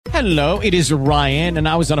Hello, it is Ryan, and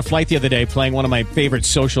I was on a flight the other day playing one of my favorite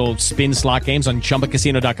social spin slot games on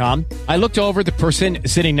ChumbaCasino.com. I looked over at the person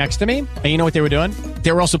sitting next to me, and you know what they were doing?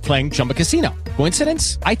 They were also playing Chumba Casino.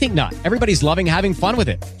 Coincidence? I think not. Everybody's loving having fun with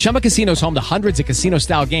it. Chumba Casino is home to hundreds of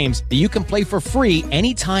casino-style games that you can play for free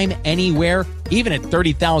anytime, anywhere, even at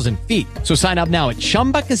 30,000 feet. So sign up now at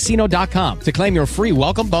ChumbaCasino.com to claim your free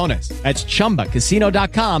welcome bonus. That's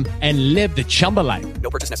ChumbaCasino.com and live the Chumba life.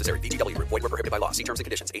 No purchase necessary. VGW. Void were prohibited by law. See terms and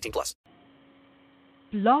conditions. 18+.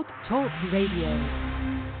 Blog Talk Radio.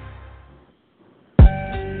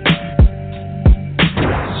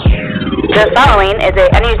 The following is a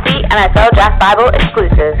NUC NFL Draft Bible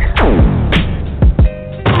exclusive.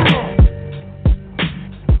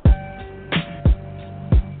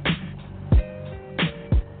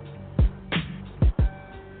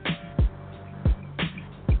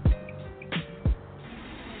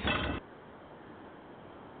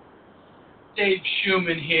 Dave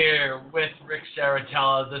Schuman here with Rick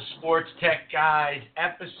Serritella, the Sports Tech Guys,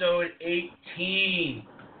 episode 18.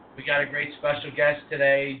 We got a great special guest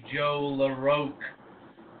today, Joe LaRocque,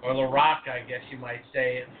 or LaRocque, I guess you might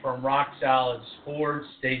say, from Rock Solid Sports.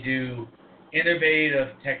 They do innovative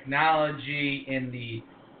technology in the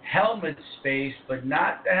helmet space, but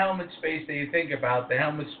not the helmet space that you think about, the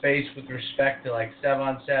helmet space with respect to like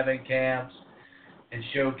 7-on-7 camps and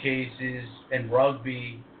showcases and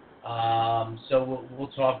rugby. So we'll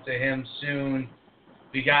talk to him soon.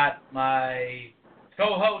 We got my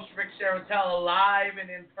co-host Rick Serritella live and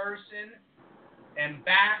in person and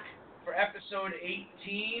back for episode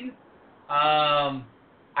 18. I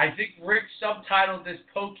think Rick subtitled this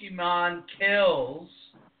Pokemon Kills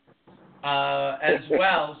as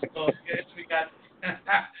well. So I guess we got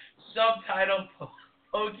subtitled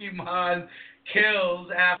Pokemon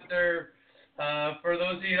Kills after, for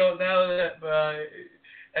those of you who don't know that,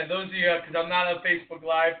 and those of you, because I'm not on Facebook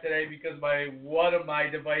Live today because one of my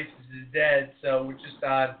devices is dead, so we're just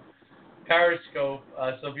on Periscope.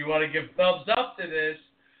 So if you want to give thumbs up to this,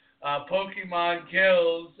 Pokemon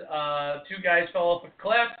Kills, two guys fell off a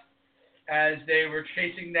cliff as they were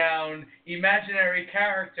chasing down imaginary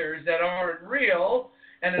characters that aren't real,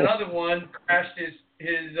 and another one crashed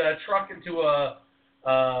his truck into a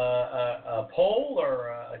pole or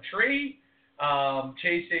a tree.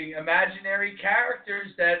 Chasing imaginary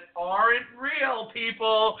characters that aren't real,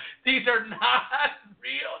 people. These are not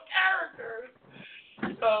real characters.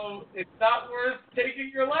 So it's not worth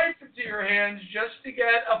taking your life into your hands just to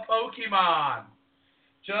get a Pokemon.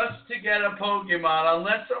 Just to get a Pokemon.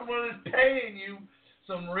 Unless someone is paying you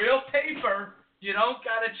some real paper, you don't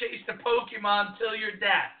got to chase the Pokemon till your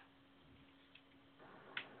death.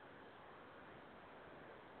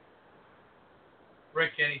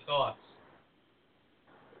 Rick, any thoughts?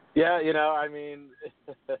 Yeah, I mean,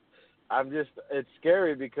 it's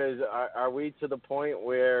scary because are we to the point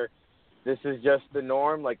where this is just the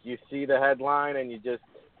norm? Like you see the headline and you just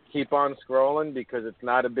keep on scrolling because it's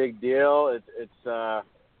not a big deal.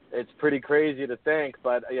 It's pretty crazy to think,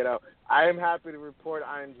 but I am happy to report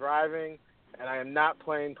I am driving and I am not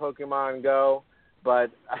playing Pokemon Go.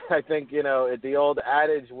 But I think the old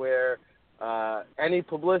adage where any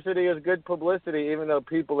publicity is good publicity, even though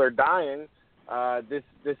people are dying.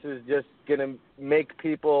 This is just going to make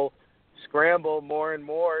people scramble more and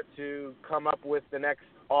more to come up with the next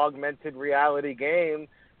augmented reality game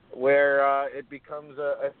where it becomes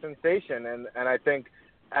a sensation. And I think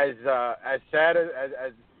as sad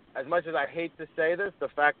as much as I hate to say this, the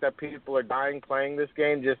fact that people are dying playing this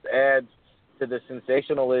game just adds to the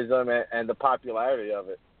sensationalism and the popularity of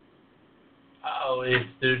it. Oh,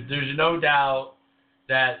 there's no doubt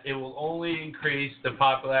that it will only increase the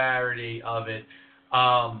popularity of it.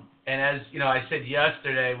 And as I said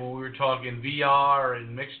yesterday when we were talking VR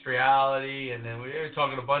and mixed reality, and then we were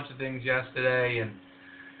talking a bunch of things yesterday, and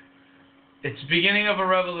it's the beginning of a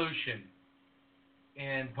revolution.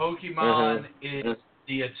 And Pokemon is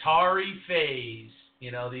the Atari phase, the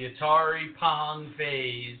Atari Pong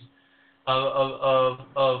phase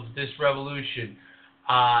of this revolution.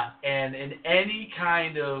 And in any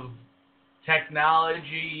kind of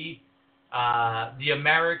technology, the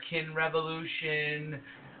American Revolution,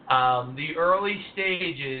 the early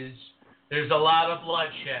stages, there's a lot of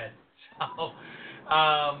bloodshed. So,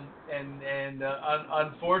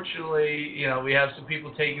 unfortunately, we have some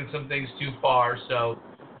people taking some things too far. So,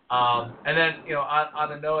 and then,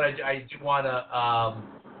 on a note, I do want to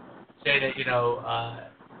say that,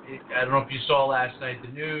 I don't know if you saw last night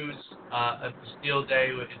the news of the Steel Day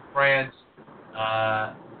in France.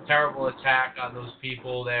 Terrible attack on those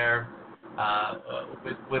people there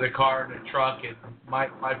with a car and a truck. And my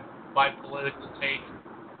political take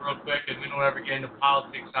real quick, and we don't ever get into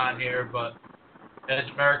politics on here, but as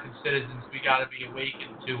American citizens, we got to be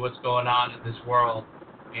awakened to what's going on in this world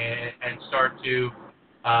and start to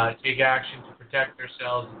take action to protect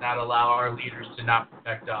ourselves and not allow our leaders to not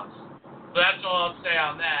protect us. So that's all I'll say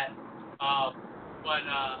on that. But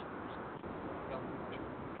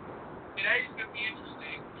today's going to be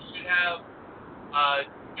interesting. We should have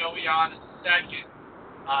Joey on in a second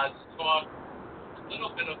to talk a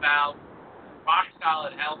little bit about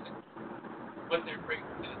rock-solid helmets, what they're bringing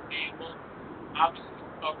to the table. Obviously,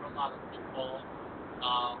 we cover a lot of football.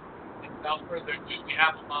 And without further ado, we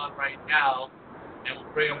have him on right now, and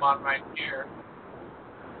we'll bring him on right here.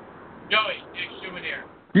 Joey, Nick Schuman here.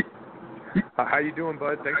 How you doing,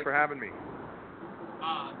 bud? Thanks for having me.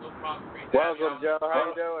 No problem. Welcome, Joe.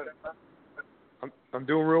 How you doing? I'm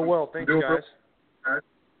doing real well. Thank you, guys.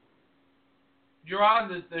 You're on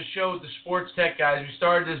the show with the Sports Tech guys. We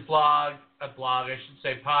started this podcast.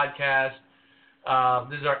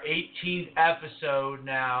 This is our 18th episode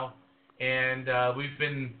now, and we've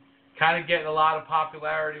been kind of getting a lot of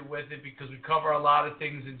popularity with it because we cover a lot of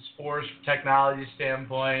things in sports from technology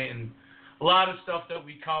standpoint, and a lot of stuff that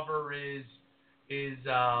we cover is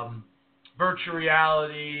virtual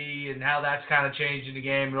reality and how that's kind of changing the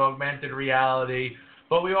game, and augmented reality.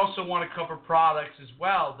 But we also want to cover products as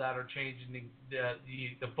well that are changing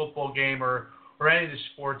the football game or any of the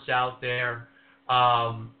sports out there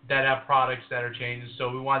that have products that are changing. So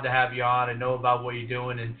we wanted to have you on and know about what you're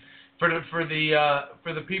doing. And for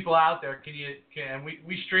the people out there,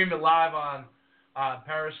 we stream it live on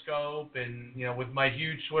Periscope, and with my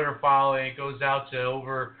huge Twitter following, it goes out to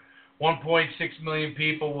over 1.6 million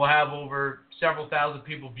people. We'll have over several thousand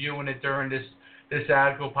people viewing it during this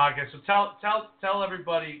article podcast. So tell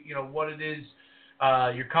everybody what it is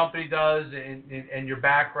your company does and your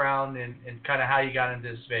background and kind of how you got into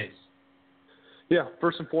this space. Yeah,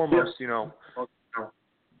 first and foremost,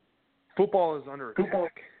 football is under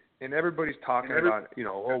attack, and everybody's talking about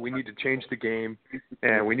we need to change the game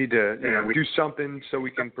and we need to do something so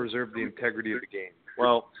we can preserve the integrity of the game.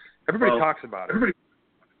 Well, everybody talks about it,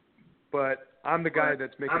 but I'm the guy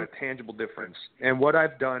that's making a tangible difference. And what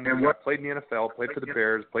I've done, I played in the NFL, played for the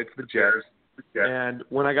Bears, played for the Jets, and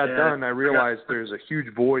when I got done, I realized there's a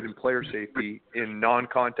huge void in player safety in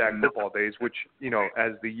non-contact football days, which,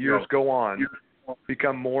 as the years go on,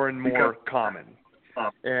 become more and more common.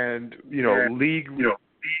 And, league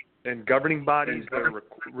and governing bodies that are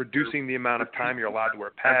reducing the amount of time you're allowed to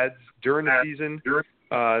wear pads during the season.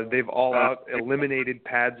 They've all eliminated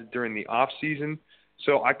pads during the off season.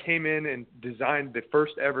 So I came in and designed the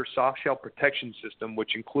first ever soft shell protection system,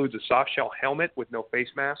 which includes a soft shell helmet with no face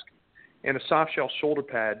mask and a soft shell shoulder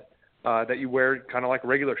pad that you wear kind of like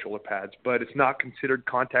regular shoulder pads, but it's not considered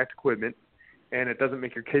contact equipment, and it doesn't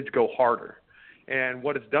make your kids go harder. And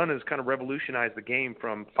what it's done is kind of revolutionized the game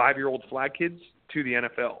from 5-year-old flag kids to the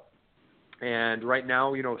NFL. And right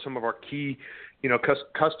now, some of our key,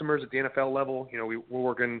 customers at the NFL level, we're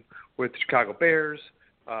working with the Chicago Bears,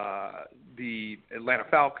 the Atlanta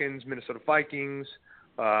Falcons, Minnesota Vikings,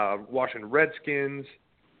 Washington Redskins,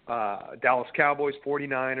 Dallas Cowboys,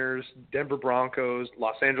 49ers, Denver Broncos,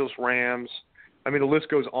 Los Angeles Rams. I mean, the list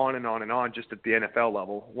goes on and on and on just at the NFL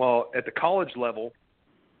level. Well, at the college level,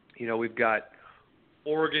 we've got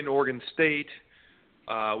Oregon State,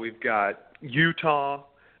 we've got Utah,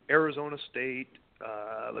 Arizona State,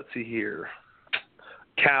 let's see here,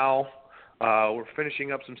 Cal. We're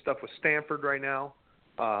finishing up some stuff with Stanford right now.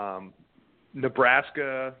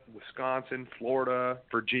 Nebraska, Wisconsin, Florida,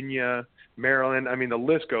 Virginia, Maryland. I mean, the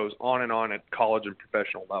list goes on and on at college and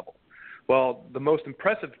professional level. Well, the most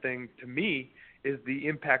impressive thing to me is the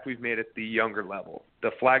impact we've made at the younger level,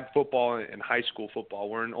 the flag football and high school football.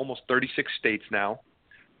 We're in almost 36 states now.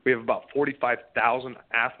 We have about 45,000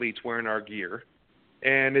 athletes wearing our gear.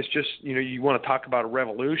 And it's just, you want to talk about a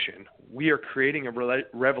revolution. We are creating a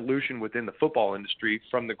revolution within the football industry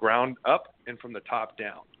from the ground up and from the top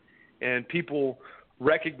down. And people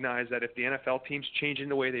recognize that if the NFL team's changing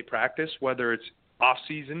the way they practice, whether it's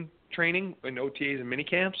off-season training and OTAs and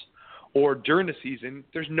minicamps or during the season,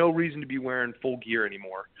 there's no reason to be wearing full gear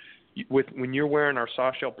anymore. When you're wearing our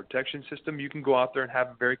soft shell protection system, you can go out there and have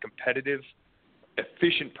a very competitive,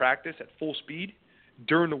 efficient practice at full speed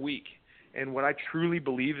during the week. And what I truly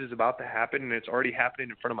believe is about to happen, and it's already happening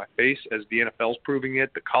in front of my face as the NFL's proving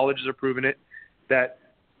it, the colleges are proving it, that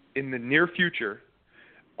in the near future,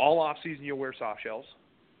 all off-season you'll wear soft shells.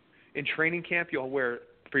 In training camp, you'll wear,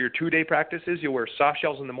 for your 2-day practices, you'll wear soft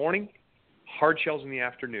shells in the morning, hard shells in the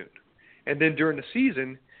afternoon. And then during the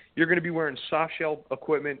season, you're going to be wearing soft shell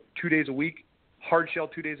equipment 2 days a week hard shell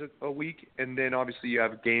 2 days a week, and then obviously you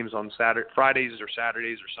have games on Fridays or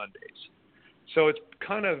Saturdays or Sundays. So it's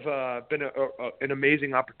kind of been an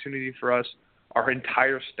amazing opportunity for us. Our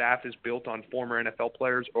entire staff is built on former NFL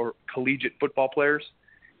players or collegiate football players.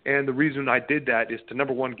 And the reason I did that is to,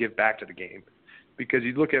 number one, give back to the game. Because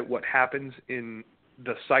you look at what happens in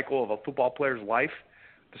the cycle of a football player's life,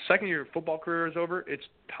 the second your football career is over, it's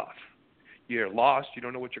tough. You're lost. You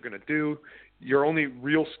don't know what you're going to do. Your only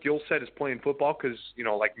real skill set is playing football because,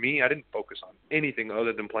 like me, I didn't focus on anything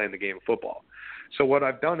other than playing the game of football. So what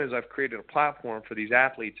I've done is I've created a platform for these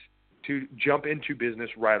athletes to jump into business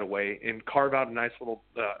right away and carve out a nice little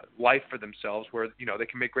life for themselves where, they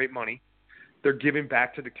can make great money. They're giving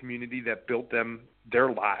back to the community that built them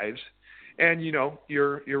their lives. And,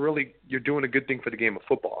 you're doing a good thing for the game of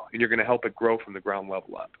football, and you're going to help it grow from the ground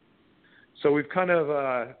level up. So we've kind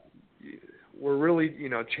of we're really,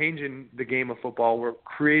 changing the game of football. We're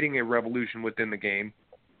creating a revolution within the game.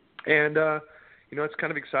 And, it's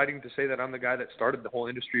kind of exciting to say that I'm the guy that started the whole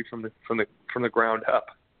industry from the ground up.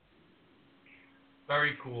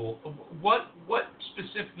 Very cool. What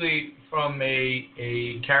specifically from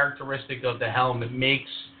a characteristic of the helmet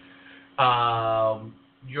makes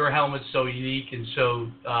your helmet so unique and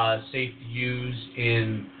so safe to use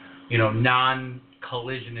in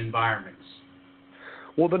non-collision environments?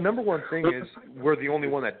 Well, the number one thing is we're the only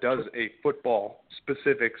one that does a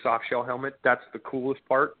football-specific soft shell helmet. That's the coolest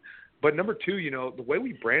part. But number two, the way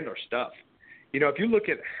we brand our stuff. If you look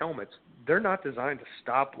at helmets, they're not designed to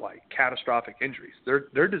stop catastrophic injuries.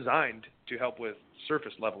 They're designed to help with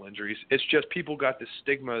surface level injuries. It's just people got this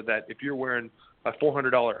stigma that if you're wearing a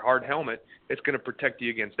 $400 hard helmet, it's going to protect you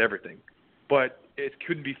against everything. But it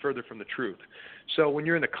couldn't be further from the truth. So when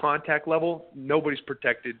you're in the contact level, nobody's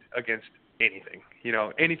protected against anything.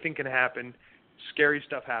 Anything can happen. Scary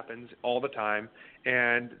stuff happens all the time.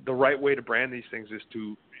 And the right way to brand these things is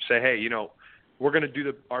to say, hey, we're going to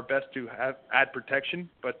do our best to add protection,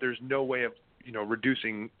 but there's no way of,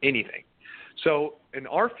 reducing anything. So in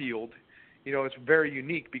our field, it's very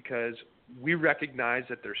unique because we recognize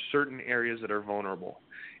that there's certain areas that are vulnerable.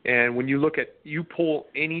 And when you pull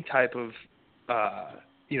any type of,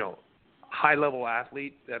 high-level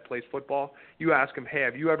athlete that plays football, you ask them, hey,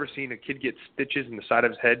 have you ever seen a kid get stitches in the side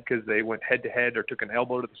of his head because they went head-to-head or took an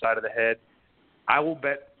elbow to the side of the head? I will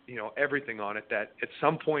bet everything on it that at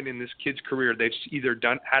some point in this kid's career they've either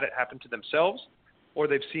had it happen to themselves or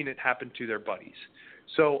they've seen it happen to their buddies.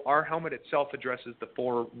 So our helmet itself addresses the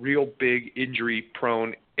 4 real big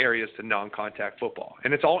injury-prone areas to non-contact football.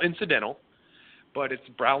 And it's all incidental, but it's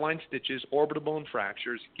brow line stitches, orbital bone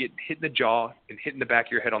fractures, getting hit in the jaw, and hitting the back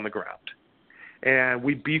of your head on the ground. And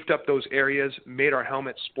we beefed up those areas, made our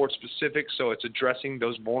helmet sport-specific, so it's addressing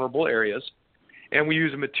those vulnerable areas. And we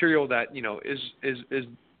use a material that,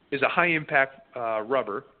 is a high-impact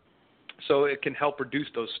rubber, so it can help reduce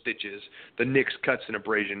those stitches, the nicks, cuts, and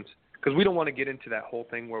abrasions. Because we don't want to get into that whole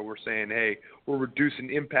thing where we're saying, hey, we're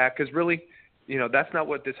reducing impact, because really, that's not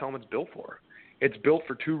what this helmet's built for. It's built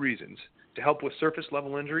for 2 reasons, to help with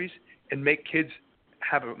surface-level injuries and make kids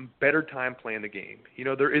have a better time playing the game.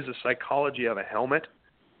 There is a psychology of a helmet,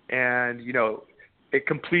 and, it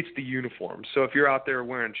completes the uniform. So if you're out there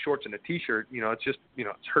wearing shorts and a T-shirt, it's just,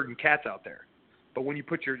 it's herding cats out there. But when you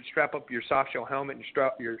strap up your soft shell helmet and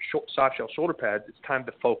strap your soft shell shoulder pads, it's time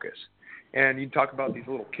to focus. And you talk about these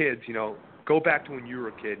little kids, go back to when you were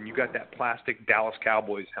a kid and you got that plastic Dallas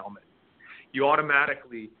Cowboys helmet. You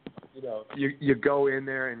automatically, you go in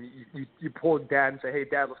there and you pull dad and say, hey,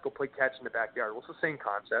 Dad, let's go play catch in the backyard. Well, it's the same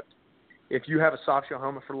concept. If you have a soft shell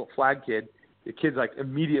helmet for a little flag kid, the kid's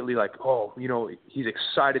immediately oh, he's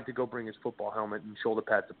excited to go bring his football helmet and shoulder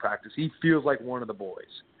pads to practice. He feels like one of the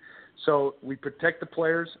boys. So we protect the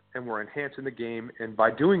players and we're enhancing the game. And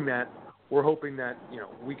by doing that, we're hoping that,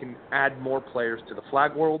 we can add more players to the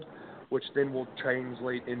flag world, which then will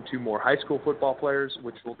translate into more high school football players,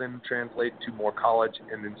 which will then translate to more college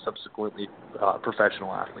and then subsequently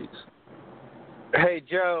professional athletes. Hey,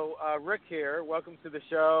 Joe, Rick here. Welcome to the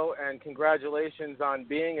show, and congratulations on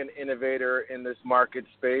being an innovator in this market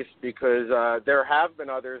space, because there have been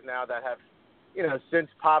others now that have, since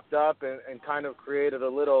popped up and kind of created a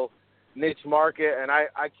little niche market. And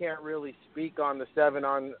I can't really speak on the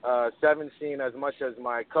 7-on-7 scene as much as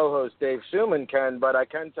my co-host Dave Schuman can, but I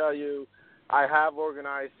can tell you I have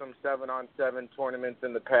organized some 7-on-7 tournaments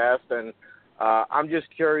in the past, and I'm just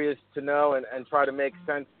curious to know and try to make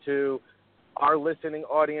sense to our listening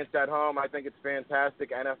audience at home. I think it's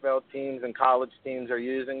fantastic. NFL teams and college teams are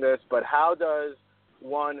using this, but how does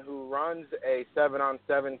one who runs a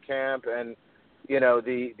 7-on-7 camp, and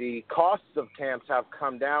the costs of camps have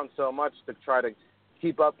come down so much to try to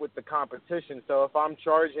keep up with the competition. So if I'm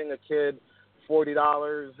charging a kid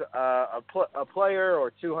 $40 a player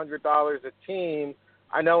or $200 a team,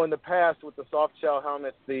 I know in the past with the soft shell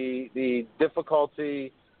helmets, the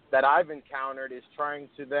difficulty that I've encountered is trying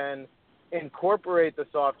to then incorporate the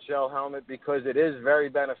soft shell helmet because it is very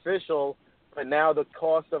beneficial, but now the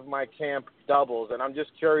cost of my camp doubles. And I'm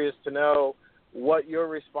just curious to know what your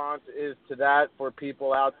response is to that for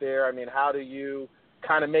people out there. I mean, how do you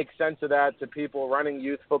kind of make sense of that to people running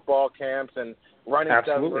youth football camps and running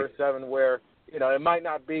Absolutely. 7-versus-7 where, you know, it might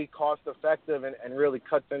not be cost effective and really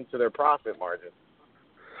cuts into their profit margin?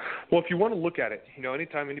 Well, if you want to look at it, you know,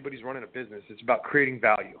 anytime anybody's running a business, it's about creating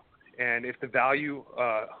value. And if the value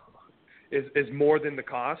is more than the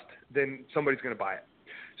cost, then somebody's going to buy it.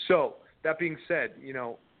 So that being said, you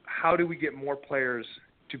know, how do we get more players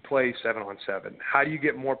to play 7-on-7? How do you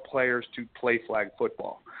get more players to play flag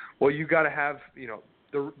football? Well, you got to have, you know,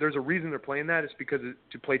 there's a reason they're playing that. It's because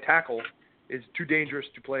to play tackle is too dangerous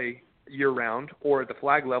to play year-round, or at the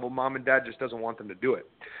flag level, mom and dad just doesn't want them to do it.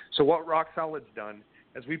 So what Rock Solid's done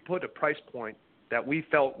is we put a price point that we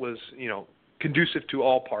felt was, you know, conducive to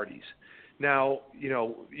all parties. Now, you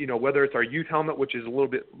know, whether it's our youth helmet, which is a little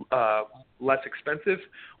bit less expensive,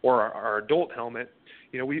 or our adult helmet,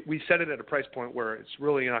 you know, we set it at a price point where it's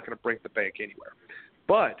really not going to break the bank anywhere.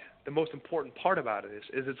 But the most important part about it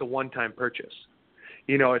is it's a one-time purchase.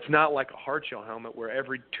 You know, it's not like a hard shell helmet where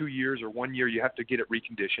every 2 years or 1 year you have to get it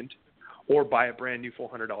reconditioned or buy a brand new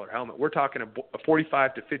 $400 helmet. We're talking a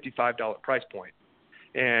 $45 to $55 price point,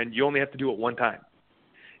 and you only have to do it one time.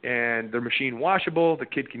 And they're machine washable. The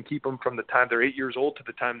kid can keep them from the time they're 8 years old to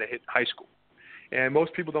the time they hit high school. And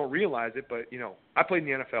most people don't realize it, but, you know, I played in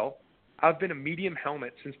the NFL. I've been a medium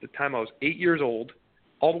helmet since the time I was 8 years old,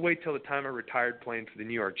 all the way till the time I retired playing for the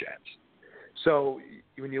New York Jets. So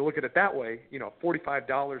when you look at it that way, you know, $45,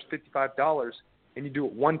 $55, and you do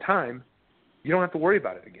it one time, you don't have to worry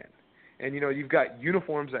about it again. And, you know, you've got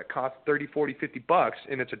uniforms that cost $30, $40, $50,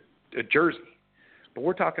 and it's a jersey. But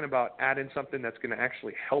we're talking about adding something that's going to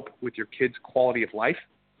actually help with your kids' quality of life.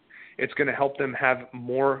 It's going to help them have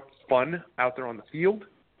more fun out there on the field.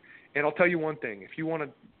 And I'll tell you one thing. If you want to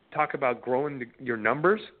talk about growing your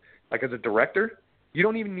numbers, like as a director, you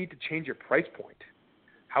don't even need to change your price point.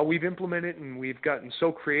 How we've implemented and we've gotten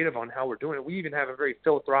so creative on how we're doing it, we even have a very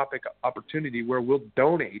philanthropic opportunity where we'll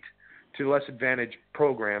donate to less advantaged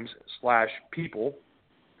programs / people.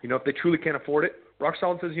 You know, if they truly can't afford it, Rock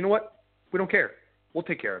Solid says, you know what? We don't care. We'll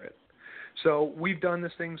take care of it. So we've done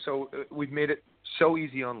this thing. So we've made it so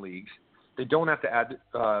easy on leagues. They don't have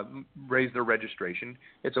to raise their registration.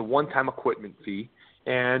 It's a one-time equipment fee.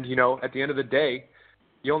 And, you know, at the end of the day,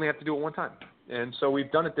 you only have to do it one time. And so we've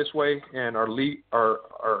done it this way, and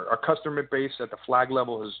our customer base at the flag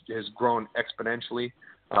level has grown exponentially.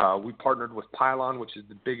 We partnered with Pylon, which is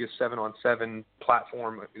the biggest 7-on-7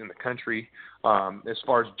 platform in the country as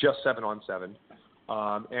far as just 7-on-7.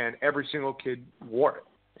 And every single kid wore it.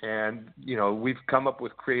 And, you know, we've come up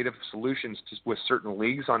with creative solutions with certain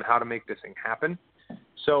leagues on how to make this thing happen.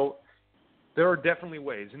 So there are definitely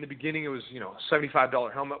ways. In the beginning, it was, you know, a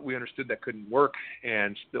 $75 helmet. We understood that couldn't work,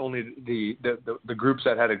 and only the groups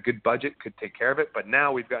that had a good budget could take care of it. But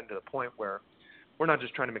now we've gotten to the point where we're not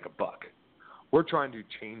just trying to make a buck. We're trying to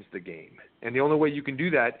change the game. And the only way you can do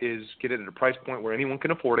that is get it at a price point where anyone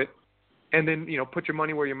can afford it. And then, you know, put your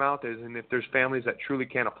money where your mouth is. And if there's families that truly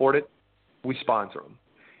can't afford it, we sponsor them.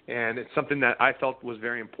 And it's something that I felt was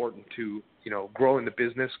very important to, you know, growing the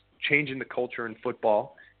business, changing the culture in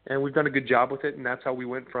football. And we've done a good job with it. And that's how we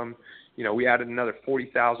went from, you know, we added another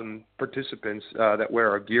 40,000 participants that wear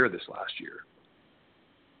our gear this last year.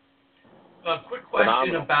 A quick question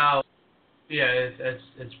Phenomenal. about,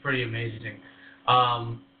 it's pretty amazing.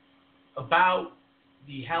 About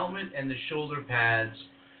the helmet and the shoulder pads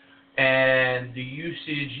and the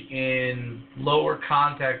usage in lower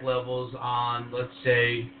contact levels on, let's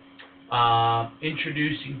say,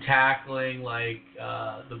 introducing tackling like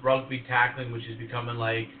the rugby tackling, which is becoming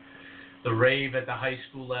like the rave at the high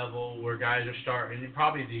school level, where guys are starting, and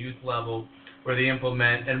probably the youth level, where they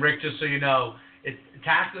implement. And Rick, just so you know,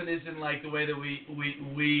 tackling isn't like the way that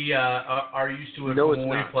we are used to it when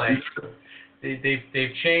we play.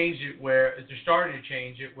 They've changed it where they're starting to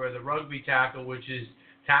change it where the rugby tackle, which is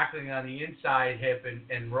tackling on the inside hip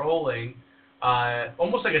and rolling,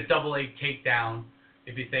 almost like a double-A takedown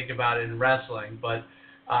if you think about it in wrestling. But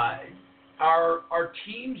are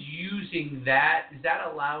teams using that? Is that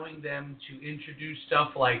allowing them to introduce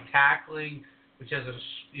stuff like tackling, which has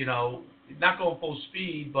not going full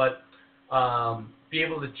speed, but be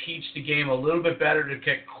able to teach the game a little bit better to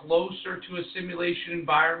get closer to a simulation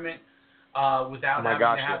environment without having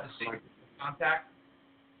to have the same contact?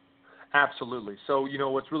 Absolutely. So,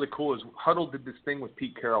 what's really cool is Huddle did this thing with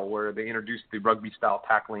Pete Carroll where they introduced the rugby-style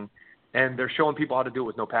tackling, and they're showing people how to do it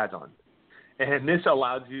with no pads on. And this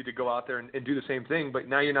allows you to go out there and do the same thing, but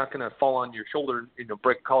now you're not going to fall on your shoulder and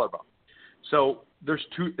break a collarbone. So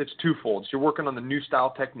it's twofold. So you're working on the new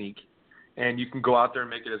style technique, and you can go out there and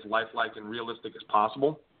make it as lifelike and realistic as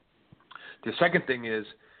possible. The second thing is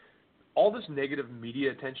all this negative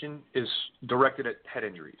media attention is directed at head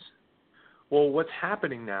injuries. Well, what's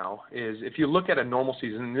happening now is if you look at a normal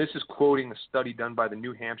season, and this is quoting a study done by the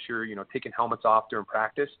New Hampshire, taking helmets off during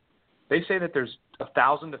practice, they say that there's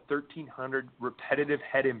 1,000 to 1,300 repetitive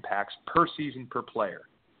head impacts per season per player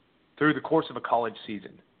through the course of a college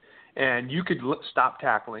season. And you could stop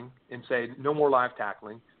tackling and say no more live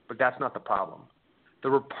tackling, but that's not the problem.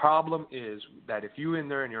 The problem is that if you're in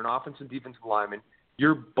there and you're an offensive and defensive lineman,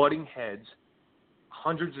 you're butting heads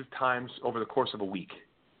hundreds of times over the course of a week.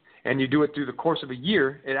 And you do it through the course of a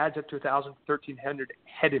year, it adds up to 1,000 to 1,300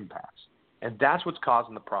 head impacts. And that's what's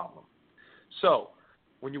causing the problem. So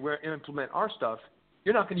when you implement our stuff,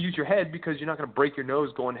 you're not going to use your head because you're not going to break your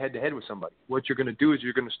nose going head-to-head with somebody. What you're going to do is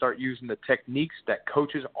you're going to start using the techniques that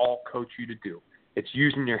coaches all coach you to do. It's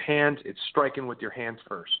using your hands. It's striking with your hands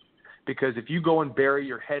first. Because if you go and bury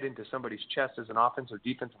your head into somebody's chest as an offensive or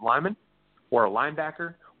defensive lineman or a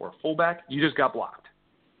linebacker or a fullback, you just got blocked.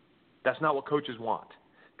 That's not what coaches want.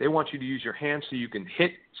 They want you to use your hands so you can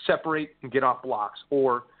hit, separate, and get off blocks,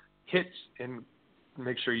 or hits and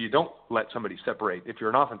make sure you don't let somebody separate if you're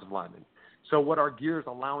an offensive lineman. So what our gear is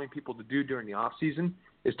allowing people to do during the off season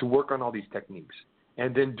is to work on all these techniques.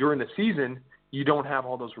 And then during the season, you don't have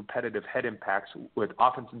all those repetitive head impacts with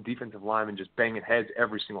offensive and defensive linemen just banging heads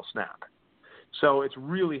every single snap. So it's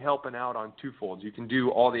really helping out on twofolds. You can do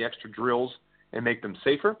all the extra drills and make them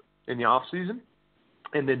safer in the off season.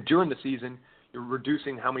 And then during the season, you're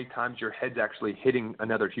reducing how many times your head's actually hitting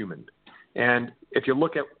another human. And if you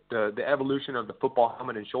look at the evolution of the football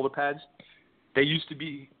helmet and shoulder pads, they used to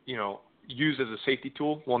be, used as a safety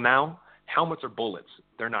tool. Well, now helmets are bullets.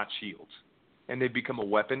 They're not shields. And they've become a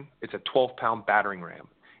weapon. It's a 12-pound battering ram.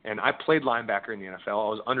 And I played linebacker in the NFL. I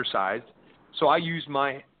was undersized. So I used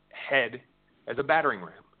my head as a battering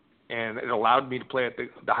ram. And it allowed me to play at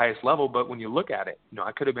the highest level. But when you look at it,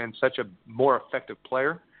 I could have been such a more effective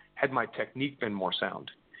player had my technique been more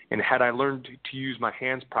sound and had I learned to use my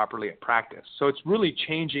hands properly at practice. So it's really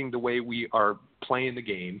changing the way we are playing the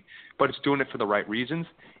game, but it's doing it for the right reasons,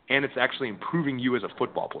 and it's actually improving you as a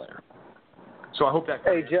football player. So I hope that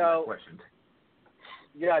answers your question.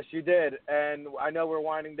 Yes, you did. And I know we're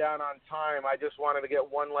winding down on time. I just wanted to get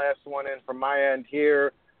one last one in from my end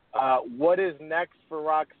here. What is next for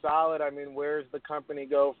Rock Solid? I mean, where's the company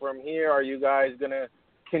go from here? Are you guys going to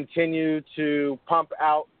continue to pump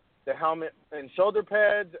out the helmet and shoulder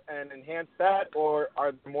pads and enhance that, or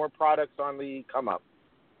are there more products on the come up?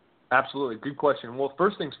 Absolutely. Good question. Well,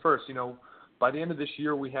 first things first, by the end of this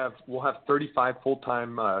year, we'll have 35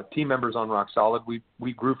 full-time team members on Rock Solid.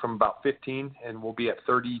 We grew from about 15 and we'll be at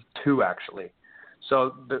 32 actually.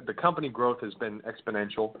 So the company growth has been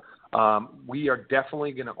exponential. We are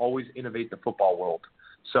definitely going to always innovate the football world.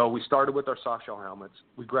 So we started with our soft shell helmets.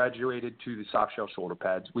 We graduated to the soft shell shoulder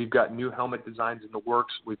pads. We've got new helmet designs in the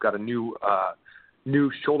works. We've got a new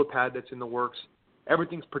shoulder pad that's in the works.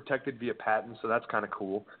 Everything's protected via patent, so that's kind of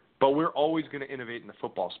cool. But we're always going to innovate in the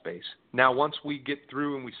football space. Now, once we get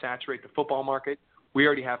through and we saturate the football market, we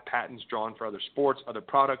already have patents drawn for other sports, other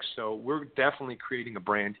products. So we're definitely creating a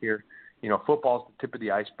brand here. Football is the tip of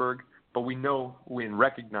the iceberg. But we know and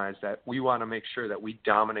recognize that we want to make sure that we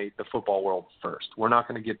dominate the football world first. We're not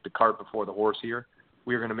going to get the cart before the horse here.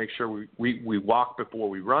 We're going to make sure we walk before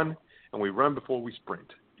we run, and we run before we sprint.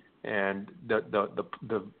 And the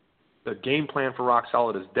game plan for Rock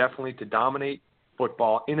Solid is definitely to dominate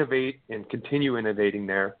football, innovate, and continue innovating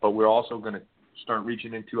there. But we're also going to start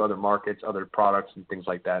reaching into other markets, other products, and things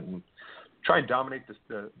like that, and try and dominate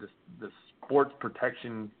the sports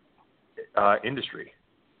protection industry.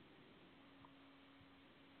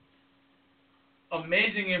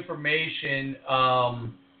 Amazing information.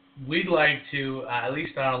 We'd like to, at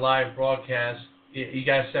least on a live broadcast, you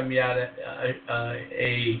guys send me out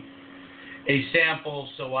a sample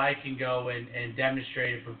so I can go and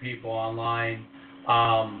demonstrate it for people online.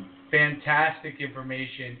 Fantastic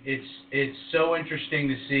information. It's so interesting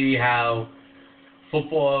to see how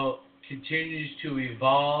football continues to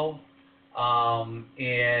evolve, and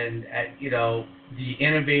the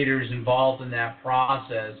innovators involved in that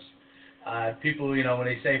process. People, when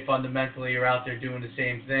they say fundamentally you're out there doing the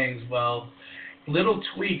same things, well, little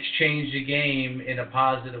tweaks change the game in a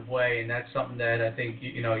positive way, and that's something that I think,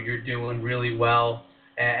 you're doing really well.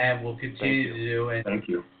 and will continue to do. And Thank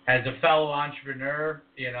you. As a fellow entrepreneur,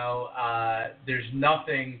 there's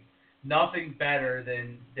nothing better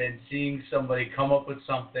than seeing somebody come up with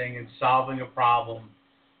something and solving a problem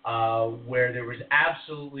where there was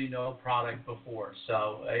absolutely no product before.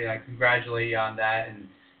 So I congratulate you on that,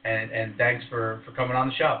 and thanks for coming on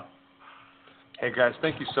the show. Hey guys,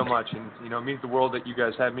 thank you so much, and it means the world that you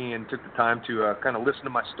guys had me and took the time to kind of listen to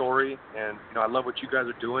my story, and I love what you guys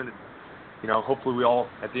are doing, and hopefully we all,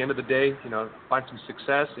 at the end of the day, find some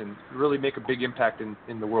success and really make a big impact in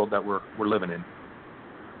the world that we're living in.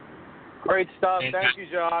 Great stuff. Thank you,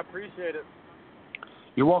 Joe. I appreciate it.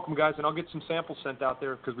 You're welcome, guys, and I'll get some samples sent out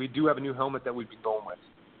there because we do have a new helmet that we've been going with.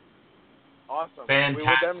 Awesome. Fantastic. We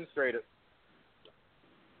will demonstrate it.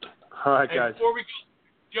 All right, guys. Before we go,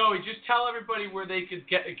 Joey, just tell everybody where they could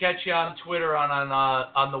get you on Twitter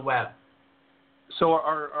on the web. So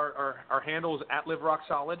our handle is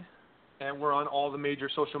 @LiveRockSolid, and we're on all the major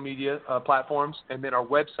social media platforms. And then our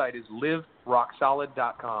website is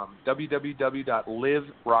liverocksolid.com,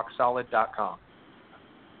 www.liverocksolid.com.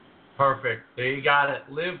 Perfect. There you got it,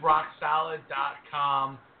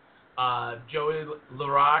 liverocksolid.com. Joey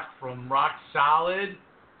LaRocque from Rock Solid.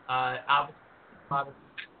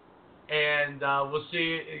 And we'll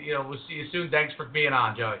see you soon. Thanks for being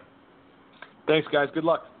on, Joey. Thanks, guys. Good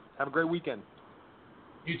luck. Have a great weekend.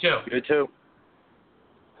 You too. You too.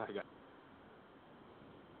 Bye, guys.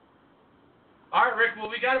 All right, Rick. Well,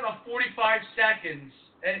 we got about 45 seconds.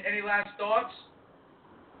 Any last thoughts?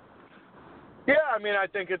 Yeah, I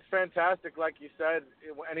think it's fantastic. Like you said,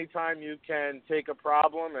 anytime you can take a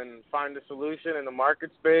problem and find a solution in the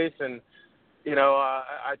market space, and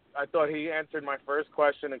I thought he answered my first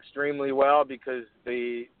question extremely well because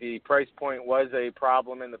the price point was a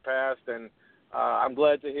problem in the past, and I'm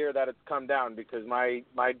glad to hear that it's come down because my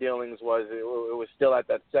dealings was it was still at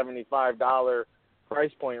that $75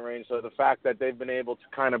 price point range. So the fact that they've been able to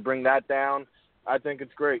kind of bring that down, I think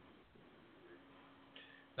it's great.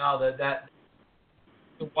 No, that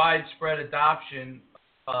the widespread adoption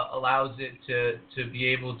allows it to be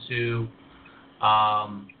able to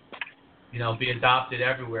be adopted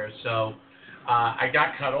everywhere. So I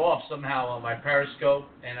got cut off somehow on my Periscope,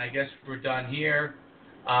 and I guess we're done here.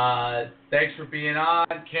 Thanks for being on.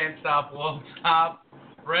 Can't stop, won't stop.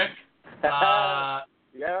 Rick,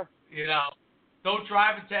 Yeah. Don't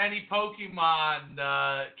drive into any Pokemon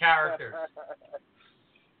characters.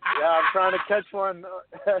 Yeah, I'm trying to catch one.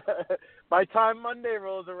 By the time Monday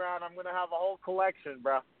rolls around, I'm going to have a whole collection,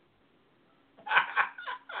 bro.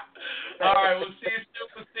 All right, we'll see you soon.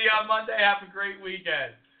 We'll see you on Monday. Have a great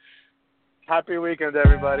weekend. Happy weekend,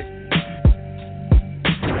 everybody.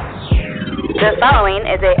 The following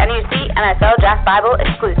is a NUC NFL Draft Bible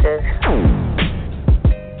exclusive.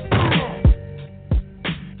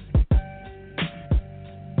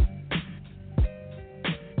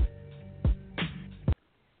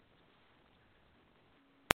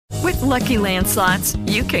 With Lucky Land Slots,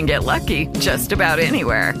 you can get lucky just about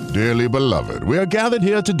anywhere. Dearly beloved, we are gathered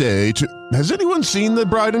here today to... Has anyone seen the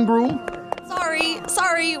bride and groom?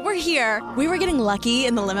 Sorry, we're here. We were getting lucky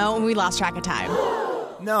in the limo and we lost track of time.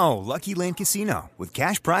 No, Lucky Land Casino, with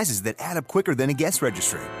cash prizes that add up quicker than a guest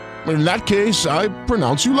registry. In that case, I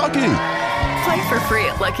pronounce you lucky. Play for free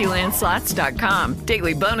at LuckyLandSlots.com.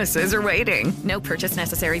 Daily bonuses are waiting. No purchase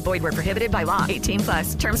necessary. Void where prohibited by law.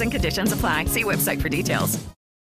 18+. Terms and conditions apply. See website for details.